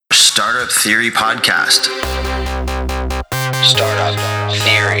Startup Theory Podcast. Startup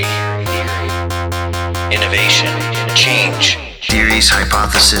Theory. Innovation. Change. Theories,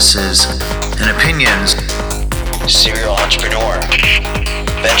 hypotheses, and opinions. Serial entrepreneur.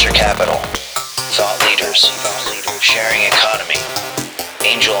 Venture capital. Thought leaders. Sharing economy.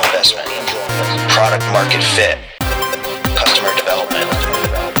 Angel investment. Product market fit. Customer development.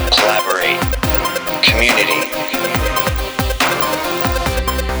 Collaborate. Community.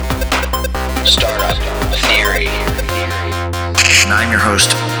 Startup Theory. And I'm your host,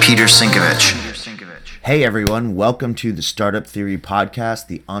 Peter Sinkovich. Hey everyone, welcome to the Startup Theory Podcast,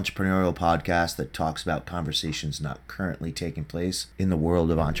 the entrepreneurial podcast that talks about conversations not currently taking place in the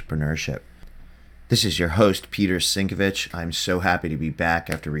world of entrepreneurship. This is your host, Peter Sinkovich. I'm so happy to be back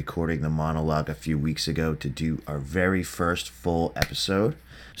after recording the monologue a few weeks ago to do our very first full episode.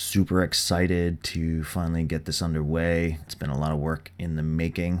 Super excited to finally get this underway. It's been a lot of work in the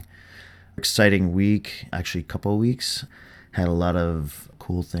making. Exciting week, actually a couple of weeks. Had a lot of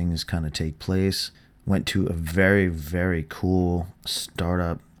cool things kind of take place. Went to a very, very cool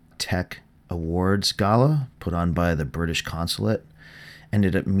startup tech awards gala put on by the British Consulate.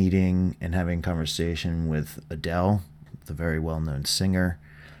 Ended up meeting and having a conversation with Adele, the very well-known singer,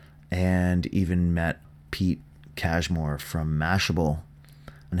 and even met Pete Cashmore from Mashable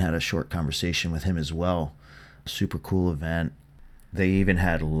and had a short conversation with him as well. Super cool event. They even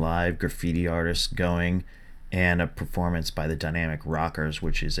had live graffiti artists going and a performance by the Dynamic Rockers,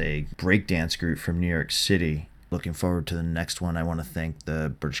 which is a breakdance group from New York City. Looking forward to the next one. I want to thank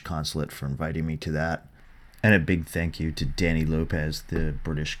the British Consulate for inviting me to that. And a big thank you to Danny Lopez, the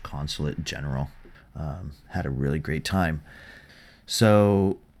British Consulate General. Had a really great time.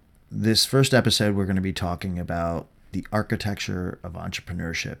 So this first episode, we're going to be talking about the architecture of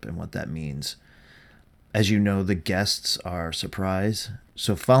entrepreneurship and what that means. As you know, the guests are a surprise.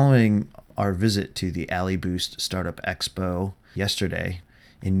 So following our visit to the AliBoost Startup Expo yesterday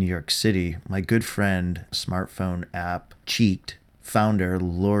in New York City, my good friend, smartphone app Cheeked founder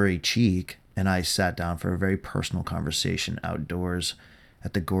Lori Cheek, and I sat down for a very personal conversation outdoors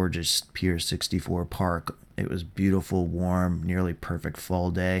at the gorgeous Pier 64 Park. It was beautiful, warm, nearly perfect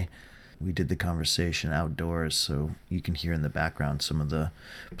fall day. We did the conversation outdoors, so you can hear in the background some of the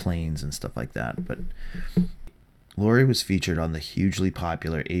planes and stuff like that. But Lori was featured on the hugely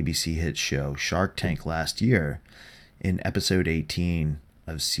popular ABC hit show Shark Tank last year in episode 18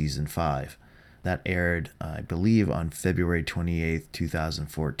 of season 5. That aired, I believe, on February 28th,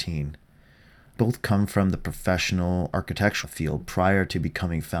 2014. Both come from the professional architectural field prior to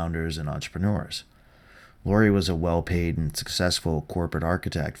becoming founders and entrepreneurs. Lori was a well-paid and successful corporate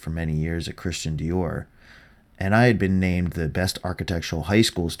architect for many years at Christian Dior, and I had been named the best architectural high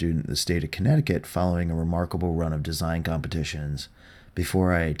school student in the state of Connecticut following a remarkable run of design competitions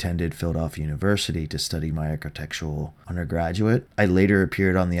before I attended Philadelphia University to study my architectural undergraduate. I later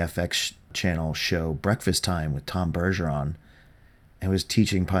appeared on the FX channel show Breakfast Time with Tom Bergeron and was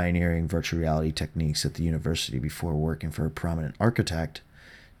teaching pioneering virtual reality techniques at the university before working for a prominent architect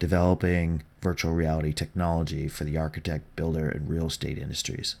developing virtual reality technology for the architect, builder, and real estate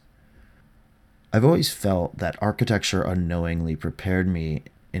industries. I've always felt that architecture unknowingly prepared me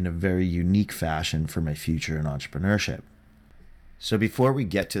in a very unique fashion for my future in entrepreneurship. So before we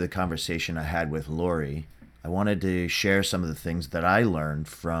get to the conversation I had with Lori, I wanted to share some of the things that I learned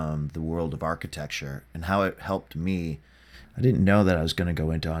from the world of architecture and how it helped me. I didn't know that I was going to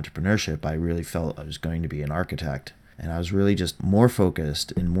go into entrepreneurship. I really felt I was going to be an architect. And I was really just more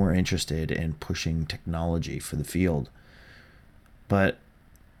focused and more interested in pushing technology for the field. But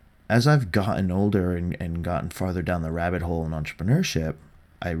as I've gotten older and gotten farther down the rabbit hole in entrepreneurship,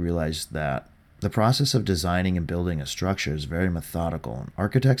 I realized that the process of designing and building a structure is very methodical. And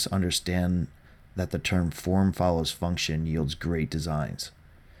architects understand that the term form follows function yields great designs.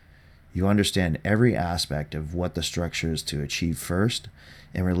 You understand every aspect of what the structure is to achieve first,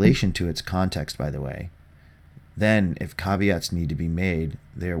 in relation to its context, by the way. Then, if caveats need to be made,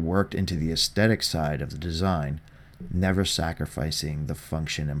 they are worked into the aesthetic side of the design, never sacrificing the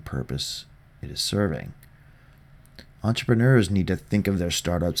function and purpose it is serving. Entrepreneurs need to think of their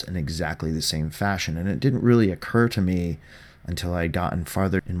startups in exactly the same fashion, and it didn't really occur to me until I'd gotten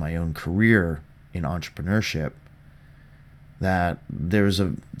farther in my own career in entrepreneurship that there's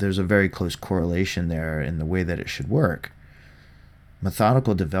a very close correlation there in the way that it should work.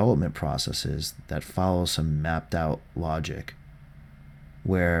 Methodical development processes that follow some mapped out logic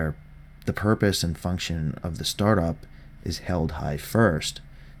where the purpose and function of the startup is held high first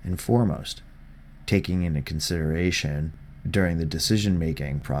and foremost, taking into consideration during the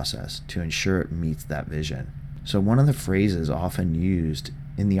decision-making process to ensure it meets that vision. So one of the phrases often used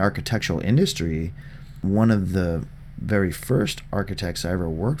in the architectural industry, one of the very first architects I ever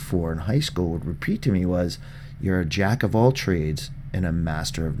worked for in high school would repeat to me was, "You're a jack of all trades and a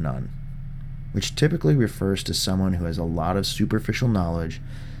master of none," which typically refers to someone who has a lot of superficial knowledge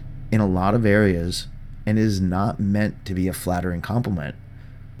in a lot of areas and is not meant to be a flattering compliment.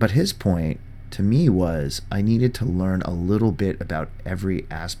 But his point to me was I needed to learn a little bit about every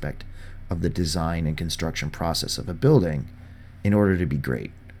aspect of the design and construction process of a building in order to be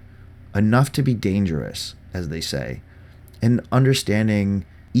great. Enough to be dangerous, as they say, and understanding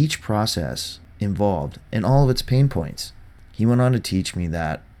each process involved and all of its pain points. He went on to teach me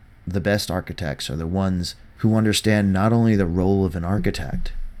that the best architects are the ones who understand not only the role of an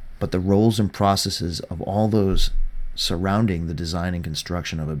architect, but the roles and processes of all those surrounding the design and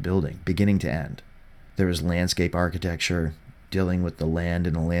construction of a building, beginning to end. There is landscape architecture, dealing with the land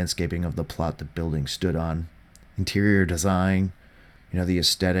and the landscaping of the plot the building stood on. Interior design, the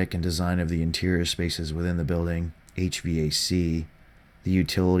aesthetic and design of the interior spaces within the building. HVAC, the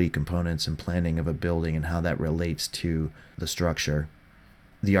utility components and planning of a building and how that relates to the structure.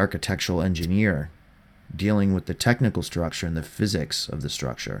 The architectural engineer, dealing with the technical structure and the physics of the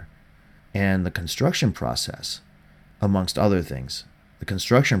structure. And the construction process, amongst other things. The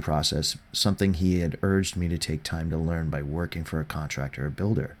construction process, something he had urged me to take time to learn by working for a contractor or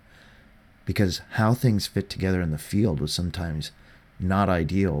builder. Because how things fit together in the field was sometimes not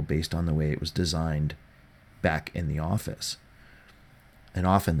ideal based on the way it was designed back in the office. And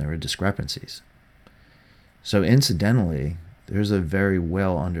often there were discrepancies. So incidentally, there's a very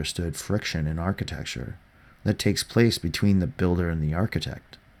well understood friction in architecture that takes place between the builder and the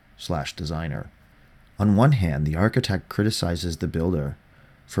architect/designer. On one hand, the architect criticizes the builder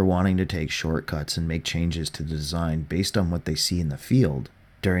for wanting to take shortcuts and make changes to the design based on what they see in the field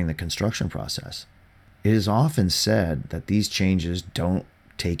during the construction process. It is often said that these changes don't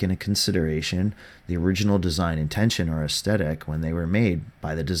take into consideration the original design intention or aesthetic when they were made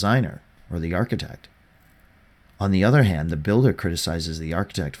by the designer or the architect. On the other hand, the builder criticizes the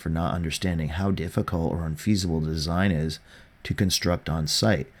architect for not understanding how difficult or unfeasible the design is to construct on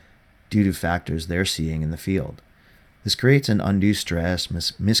site due to factors they're seeing in the field. This creates an undue stress,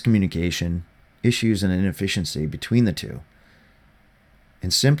 miscommunication, issues, and inefficiency between the two,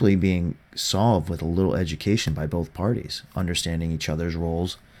 and simply being solved with a little education by both parties, understanding each other's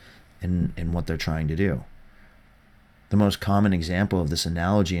roles and what they're trying to do. The most common example of this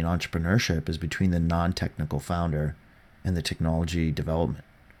analogy in entrepreneurship is between the non-technical founder and the technology development.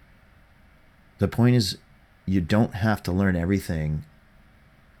 The point is, you don't have to learn everything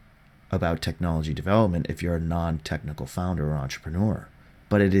about technology development if you're a non-technical founder or entrepreneur,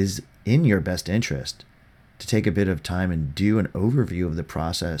 but it is in your best interest to take a bit of time and do an overview of the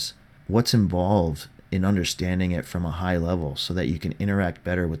process, what's involved in understanding it from a high level so that you can interact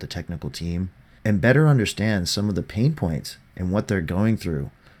better with the technical team and better understand some of the pain points and what they're going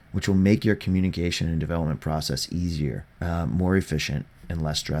through, which will make your communication and development process easier, more efficient, and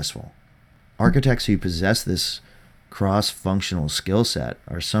less stressful. Architects who possess this cross-functional skill set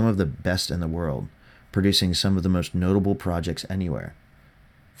are some of the best in the world, producing some of the most notable projects anywhere.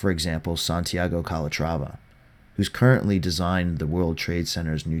 For example, Santiago Calatrava, who's currently designed the World Trade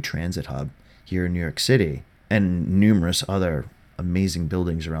Center's new transit hub here in New York City and numerous other amazing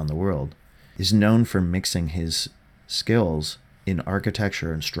buildings around the world, is known for mixing his skills in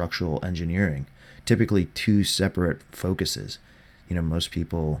architecture and structural engineering, typically two separate focuses. Most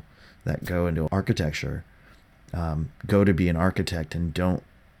people that go into architecture go to be an architect and don't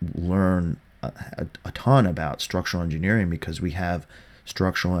learn a ton about structural engineering because we have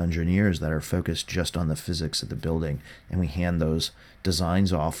structural engineers that are focused just on the physics of the building, and we hand those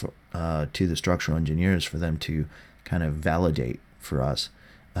designs off to the structural engineers for them to kind of validate for us.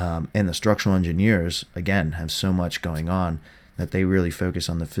 And the structural engineers, again, have so much going on that they really focus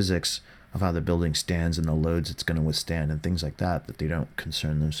on the physics of how the building stands and the loads it's going to withstand and things like that, that they don't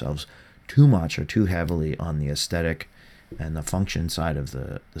concern themselves too much or too heavily on the aesthetic and the function side of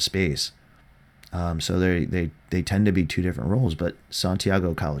the space. So they tend to be two different roles, but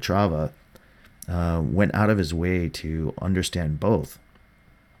Santiago Calatrava went out of his way to understand both.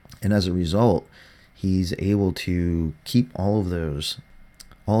 And as a result, he's able to keep all of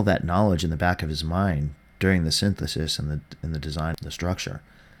that knowledge in the back of his mind during the synthesis and the design of the structure,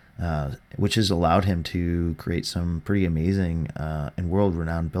 which has allowed him to create some pretty amazing and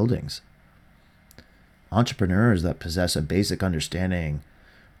world-renowned buildings. Entrepreneurs that possess a basic understanding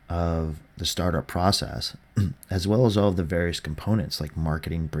of the startup process, as well as all of the various components like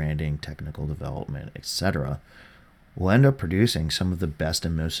marketing, branding, technical development, etc., will end up producing some of the best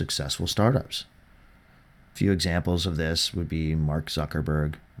and most successful startups. A few examples of this would be Mark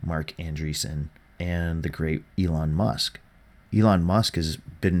Zuckerberg, Mark Andreessen, and the great Elon Musk. Elon Musk has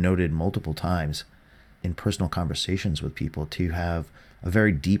been noted multiple times in personal conversations with people to have a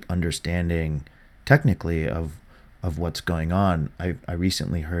very deep understanding technically of what's going on. I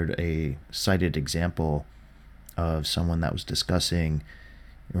recently heard a cited example of someone that was discussing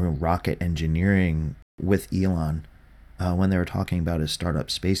rocket engineering with Elon when they were talking about his startup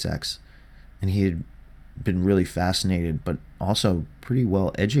SpaceX, and he had been really fascinated but also pretty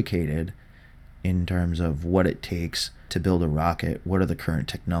well educated in terms of what it takes to build a rocket, what are the current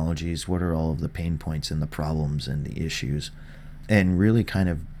technologies, what are all of the pain points and the problems and the issues, and really kind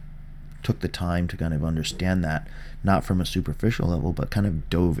of took the time to kind of understand that, not from a superficial level, but kind of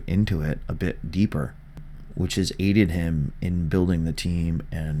dove into it a bit deeper, which has aided him in building the team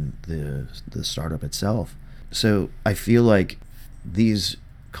and the startup itself. So I feel like these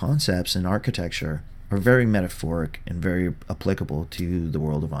concepts in architecture are very metaphoric and very applicable to the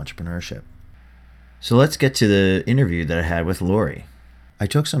world of entrepreneurship. So let's get to the interview that I had with Lori. I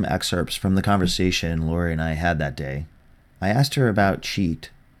took some excerpts from the conversation Lori and I had that day. I asked her about Cheeked,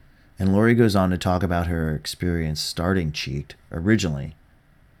 and Lori goes on to talk about her experience starting Cheeked originally,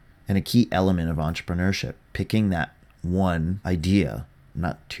 and a key element of entrepreneurship, picking that one idea,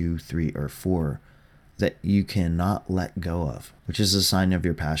 not 2, 3, or 4, that you cannot let go of, which is a sign of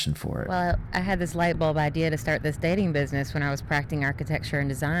your passion for it. Well, I had this light bulb idea to start this dating business when I was practicing architecture and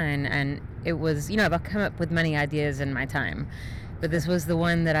design, and it was, I've come up with many ideas in my time, but this was the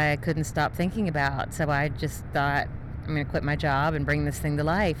one that I couldn't stop thinking about, so I just thought, I'm going to quit my job and bring this thing to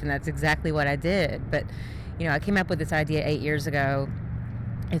life, and that's exactly what I did. But, I came up with this idea 8 years ago.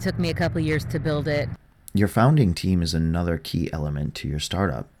 It took me a couple of years to build it. Your founding team is another key element to your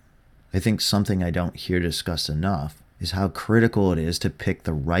startup. I think something I don't hear discussed enough is how critical it is to pick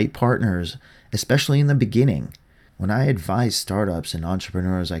the right partners, especially in the beginning. When I advise startups and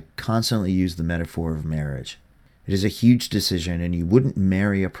entrepreneurs, I constantly use the metaphor of marriage. It is a huge decision, and you wouldn't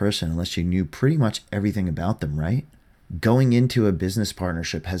marry a person unless you knew pretty much everything about them, right? Going into a business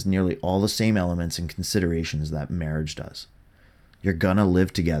partnership has nearly all the same elements and considerations that marriage does. You're gonna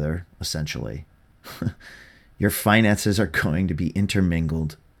live together, essentially. Your finances are going to be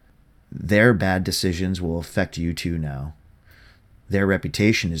intermingled. Their bad decisions will affect you too now. Their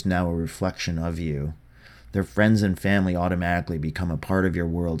reputation is now a reflection of you. Their friends and family automatically become a part of your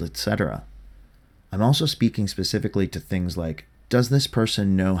world, etc. I'm also speaking specifically to things like, does this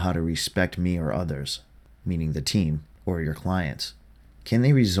person know how to respect me or others, meaning the team or your clients? Can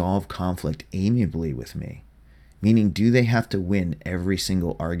they resolve conflict amiably with me? Meaning, do they have to win every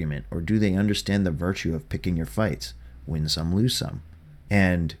single argument, or do they understand the virtue of picking your fights, win some, lose some?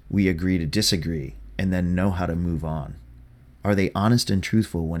 And we agree to disagree, and then know how to move on. Are they honest and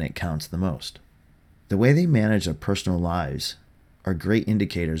truthful when it counts the most? The way they manage their personal lives are great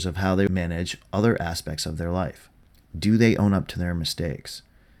indicators of how they manage other aspects of their life. Do they own up to their mistakes?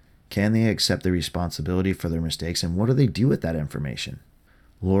 Can they accept the responsibility for their mistakes, and what do they do with that information?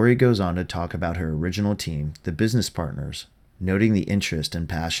 Lori goes on to talk about her original team, the business partners, noting the interest and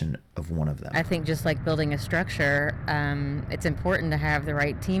passion of one of them. I think just like building a structure, it's important to have the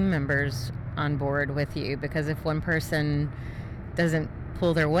right team members on board with you, because if one person doesn't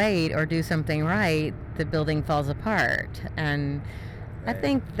pull their weight or do something right, the building falls apart. And I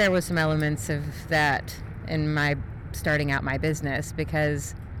think there was some elements of that in my starting out my business,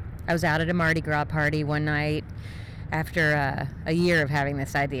 because I was out at a Mardi Gras party one night after a year of having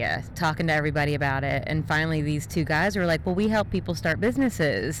this idea, talking to everybody about it, and finally these two guys were like, well, we help people start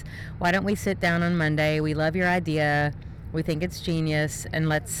businesses. Why don't we sit down on Monday? We love your idea. We think it's genius, and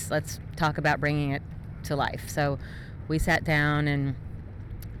let's talk about bringing it to life. So we sat down, and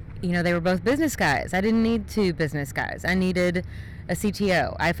they were both business guys. I didn't need 2 business guys. I needed a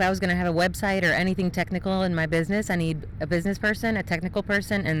CTO. If I was going to have a website or anything technical in my business, I need a business person, a technical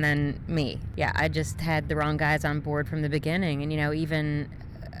person, and then me. Yeah, I just had the wrong guys on board from the beginning. And, even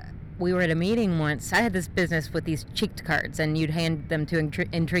we were at a meeting once. I had this business with these Cheeked cards, and you'd hand them to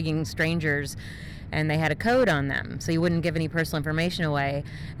intriguing strangers, and they had a code on them, so you wouldn't give any personal information away.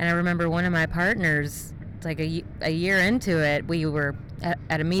 And I remember one of my partners, like a year into it, we were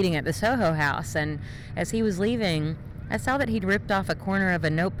at a meeting at the Soho House, and as he was leaving, I saw that he'd ripped off a corner of a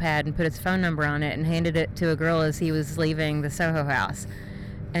notepad and put his phone number on it and handed it to a girl as he was leaving the Soho House.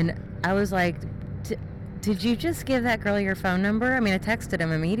 And I was like, did you just give that girl your phone number? I mean, I texted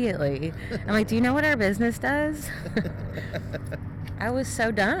him immediately. I'm like, do you know what our business does? I was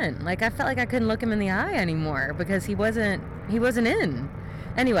so done. Like, I felt like I couldn't look him in the eye anymore because he wasn't in.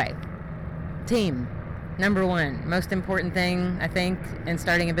 Anyway, team. number one, most important thing, I think, in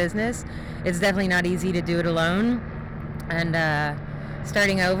starting a business. It's definitely not easy to do it alone. And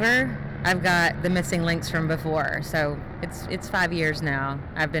starting over, I've got the missing links from before. So it's 5 years now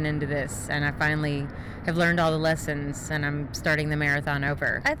I've been into this, and I finally have learned all the lessons, and I'm starting the marathon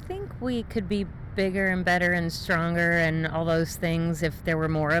over. I think we could be bigger and better and stronger and all those things if there were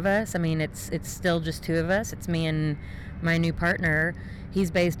more of us. I mean, it's still just two of us. It's me and my new partner. He's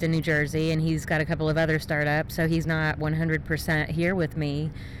based in New Jersey, and he's got a couple of other startups, so he's not 100% here with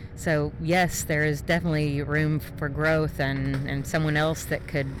me. So yes, there is definitely room for growth and someone else that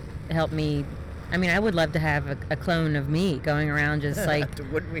could help me. I mean, I would love to have a clone of me going around just like...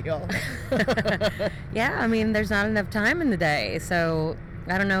 Wouldn't we all? Yeah, I mean, there's not enough time in the day, so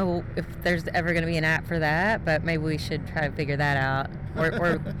I don't know if there's ever going to be an app for that, but maybe we should try to figure that out.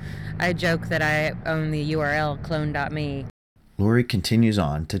 Or I joke that I own the URL clone.me. Lori continues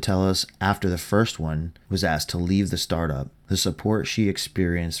on to tell us after the first one was asked to leave the startup, the support she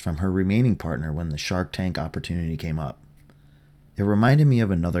experienced from her remaining partner when the Shark Tank opportunity came up. It reminded me of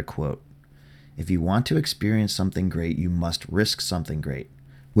another quote: "If you want to experience something great, you must risk something great,"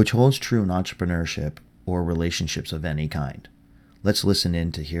 which holds true in entrepreneurship or relationships of any kind. Let's listen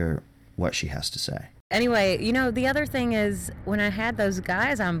in to hear what she has to say. Anyway, the other thing is when I had those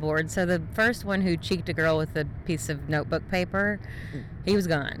guys on board, so the first one who cheeked a girl with a piece of notebook paper, he was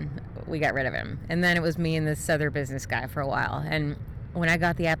gone. We got rid of him. And then it was me and this other business guy for a while. And when I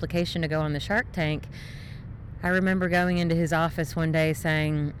got the application to go on the Shark Tank, I remember going into his office one day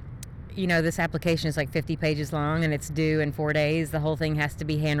saying, this application is like 50 pages long and it's due in 4 days. The whole thing has to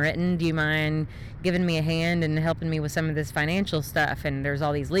be handwritten. Do you mind giving me a hand and helping me with some of this financial stuff? And there's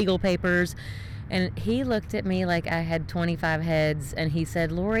all these legal papers. And he looked at me like I had 25 heads, and he said,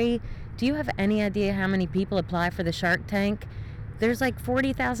 "Lori, do you have any idea how many people apply for the Shark Tank? There's like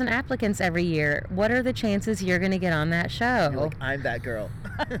 40,000 applicants every year. What are the chances you're going to get on that show?" You're like, I'm that girl.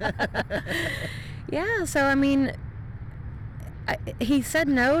 Yeah, so I mean, he said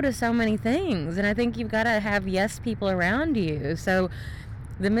no to so many things, and I think you've got to have yes people around you. So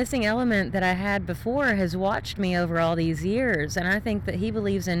the missing element that I had before has watched me over all these years, and I think that he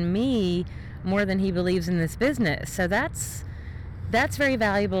believes in me more than he believes in this business. So that's very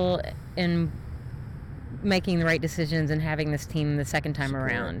valuable in making the right decisions and having this team the second time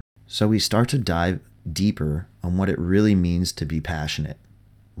around. So we start to dive deeper on what it really means to be passionate,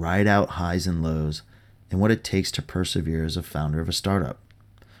 ride out highs and lows, and what it takes to persevere as a founder of a startup.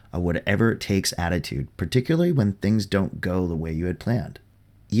 A whatever it takes attitude, particularly when things don't go the way you had planned.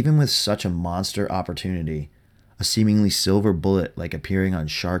 Even with such a monster opportunity, a seemingly silver bullet like appearing on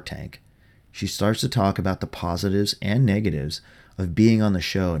Shark Tank, she starts to talk about the positives and negatives of being on the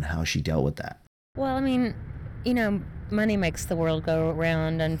show and how she dealt with that. Well, I mean, money makes the world go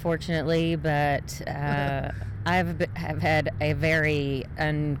round, unfortunately, but have had a very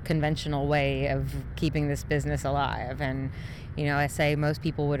unconventional way of keeping this business alive. And, I say most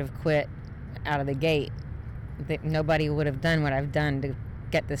people would have quit out of the gate. Nobody would have done what I've done to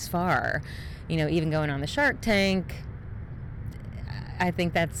get this far. Even going on the Shark Tank, I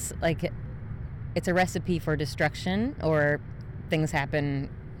think that's like... it's a recipe for destruction, or things happen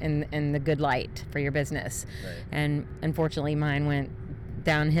in the good light for your business. Right. And unfortunately mine went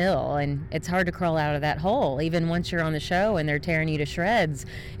downhill, and it's hard to crawl out of that hole. Even once you're on the show and they're tearing you to shreds,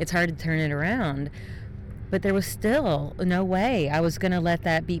 it's hard to turn it around. But there was still no way I was going to let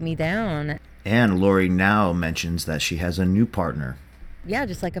that beat me down. And Lori now mentions that she has a new partner. Yeah,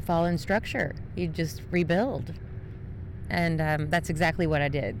 just like a fallen structure. You just rebuild. And that's exactly what I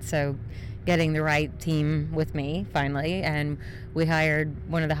did. So getting the right team with me finally, and we hired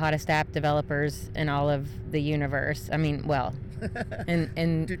one of the hottest app developers in all of the universe. I mean, well,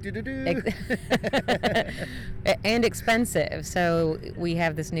 and expensive. So we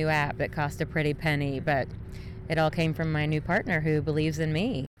have this new app that cost a pretty penny, but it all came from my new partner who believes in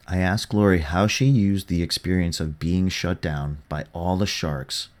me. I asked Lori how she used the experience of being shut down by all the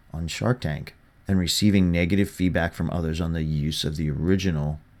sharks on Shark Tank and receiving negative feedback from others on the use of the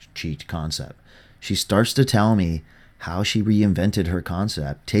original Cheeked concept. She starts to tell me how she reinvented her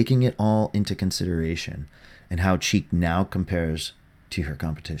concept, taking it all into consideration, and how Cheeked now compares to her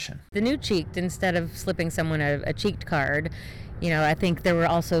competition. The new Cheeked, instead of slipping someone a Cheeked card, I think there were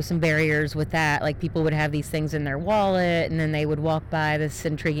also some barriers with that. Like, people would have these things in their wallet, and then they would walk by this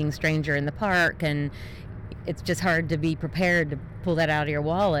intriguing stranger in the park, and it's just hard to be prepared to pull that out of your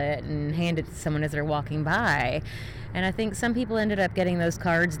wallet and hand it to someone as they're walking by. And I think some people ended up getting those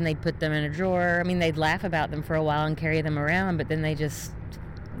cards and they'd put them in a drawer. I mean, they'd laugh about them for a while and carry them around, but then they just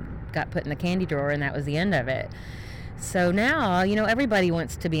got put in the candy drawer, and that was the end of it. So now, everybody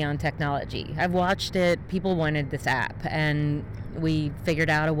wants to be on technology. I've watched it. People wanted this app, and we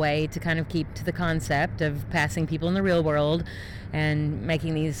figured out a way to kind of keep to the concept of passing people in the real world and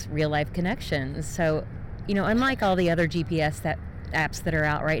making these real life connections. So, unlike all the other GPS apps that are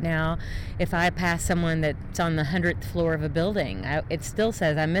out right now, if I pass someone that's on the 100th floor of a building, it still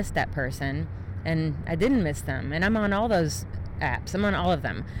says I missed that person, and I didn't miss them. And I'm on all those apps. I'm on all of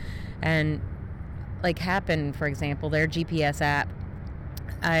them. And like Happen, for example, their GPS app,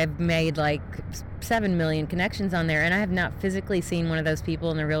 I've made like 7 million connections on there, and I have not physically seen one of those people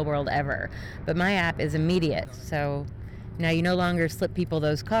in the real world ever. But my app is immediate. So now you no longer slip people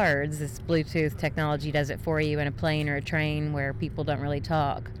those cards. This Bluetooth technology does it for you in a plane or a train where people don't really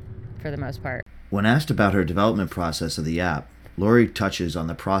talk for the most part. When asked about her development process of the app, Lori touches on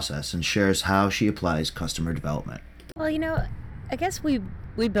the process and shares how she applies customer development. Well, I guess we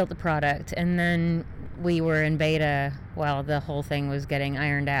built the product, and then we were in beta while the whole thing was getting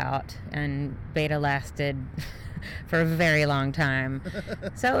ironed out, and beta lasted for a very long time.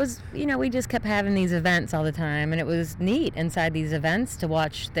 So it was, we just kept having these events all the time, and it was neat inside these events to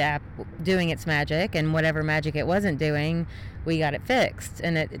watch the app doing its magic, and whatever magic it wasn't doing, we got it fixed.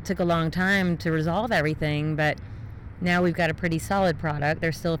 And it took a long time to resolve everything, but now we've got a pretty solid product.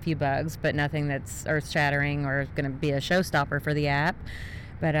 There's still a few bugs, but nothing that's earth-shattering or going to be a showstopper for the app.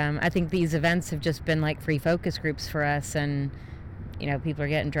 But I think these events have just been like free focus groups for us, and people are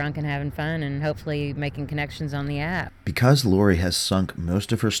getting drunk and having fun and hopefully making connections on the app. Because Lori has sunk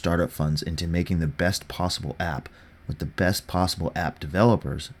most of her startup funds into making the best possible app with the best possible app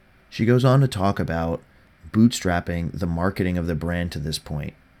developers, she goes on to talk about bootstrapping the marketing of the brand to this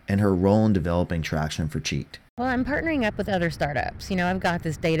point and her role in developing traction for Cheeked. Well, I'm partnering up with other startups. I've got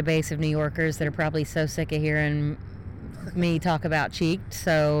this database of New Yorkers that are probably so sick of hearing me talk about Cheeked,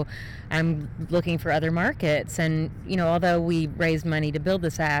 so I'm looking for other markets. And although we raised money to build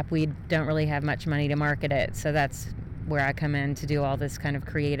this app, we don't really have much money to market it, so that's where I come in to do all this kind of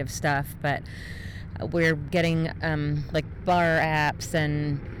creative stuff. But we're getting like bar apps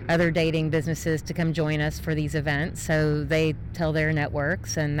and other dating businesses to come join us for these events, so they tell their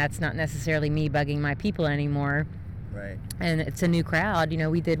networks, and that's not necessarily me bugging my people anymore. Right. And it's a new crowd.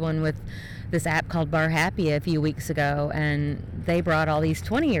 We did one with this app called Bar Happy a few weeks ago, and they brought all these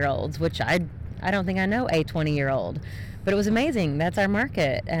 20-year-olds, which I don't think I know a 20-year-old. But it was amazing. That's our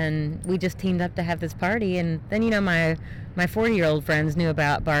market. And we just teamed up to have this party. And then, my 40-year-old friends knew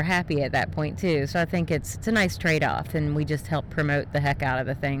about Bar Happy at that point, too. So I think it's a nice trade-off. And we just help promote the heck out of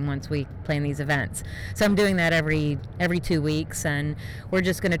the thing once we plan these events. So I'm doing that every 2 weeks. And we're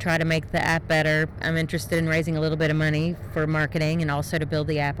just going to try to make the app better. I'm interested in raising a little bit of money for marketing and also to build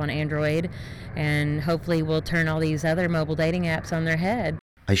the app on Android. And hopefully we'll turn all these other mobile dating apps on their head.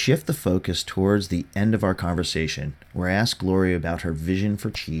 I shift the focus towards the end of our conversation, where I ask Lori about her vision for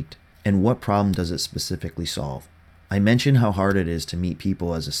Cheeked and what problem does it specifically solve. I mention how hard it is to meet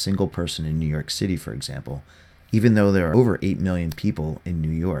people as a single person in New York City, for example, even though there are over 8 million people in New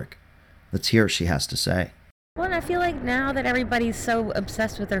York. Let's hear what she has to say. Well, and I feel like now that everybody's so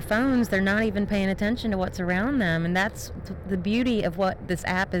obsessed with their phones, they're not even paying attention to what's around them. And that's the beauty of what this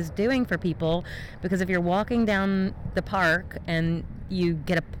app is doing for people. Because if you're walking down the park and you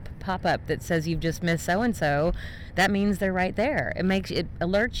get a pop-up that says you've just missed so-and-so, that means they're right there. It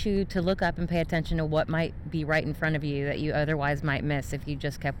alerts you to look up and pay attention to what might be right in front of you that you otherwise might miss if you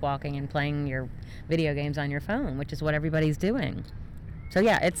just kept walking and playing your video games on your phone, which is what everybody's doing. So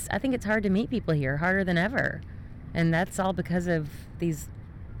yeah, I think it's hard to meet people here, harder than ever. And that's all because of these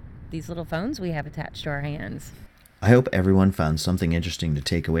little phones we have attached to our hands. I hope everyone found something interesting to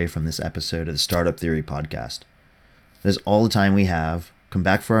take away from this episode of the Startup Theory podcast. That is all the time we have. Come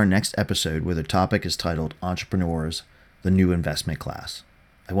back for our next episode where the topic is titled Entrepreneurs, the New Investment Class.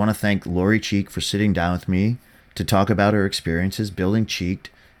 I want to thank Lori Cheek for sitting down with me to talk about her experiences building Cheeked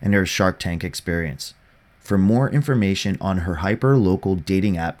and her Shark Tank experience. For more information on her hyper-local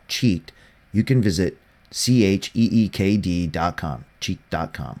dating app, Cheeked, you can visit cheekd.com,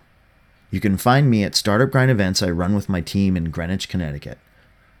 cheeked.com. You can find me at Startup Grind events I run with my team in Greenwich, Connecticut.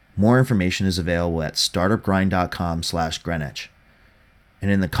 More information is available at startupgrind.com/Greenwich. And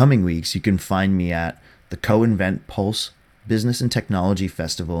in the coming weeks, you can find me at the Co-Invent Pulse Business and Technology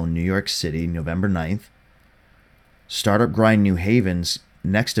Festival in New York City, November 9th, Startup Grind New Haven's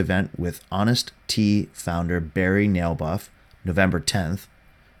next event with Honest Tea founder Barry Nailbuff, November 10th,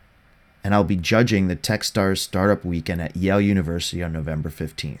 and I'll be judging the Techstars Startup Weekend at Yale University on November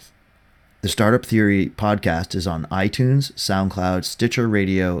 15th. The Startup Theory podcast is on iTunes, SoundCloud, Stitcher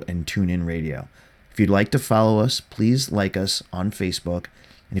Radio, and TuneIn Radio. If you'd like to follow us, please like us on Facebook.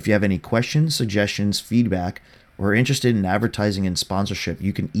 And if you have any questions, suggestions, feedback, or are interested in advertising and sponsorship,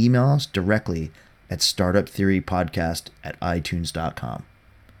 you can email us directly at startuptheorypodcast@itunes.com.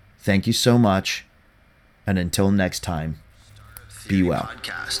 Thank you so much, and until next time, be well.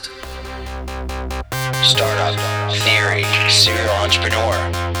 Startup, theory, serial entrepreneur,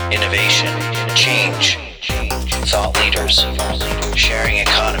 innovation, change, thought leaders, sharing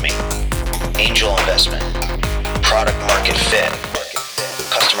economy, angel investment, product market fit,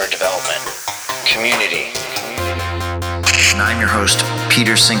 customer development, community. And I'm your host,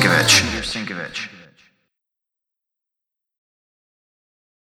 Peter Sinkovich.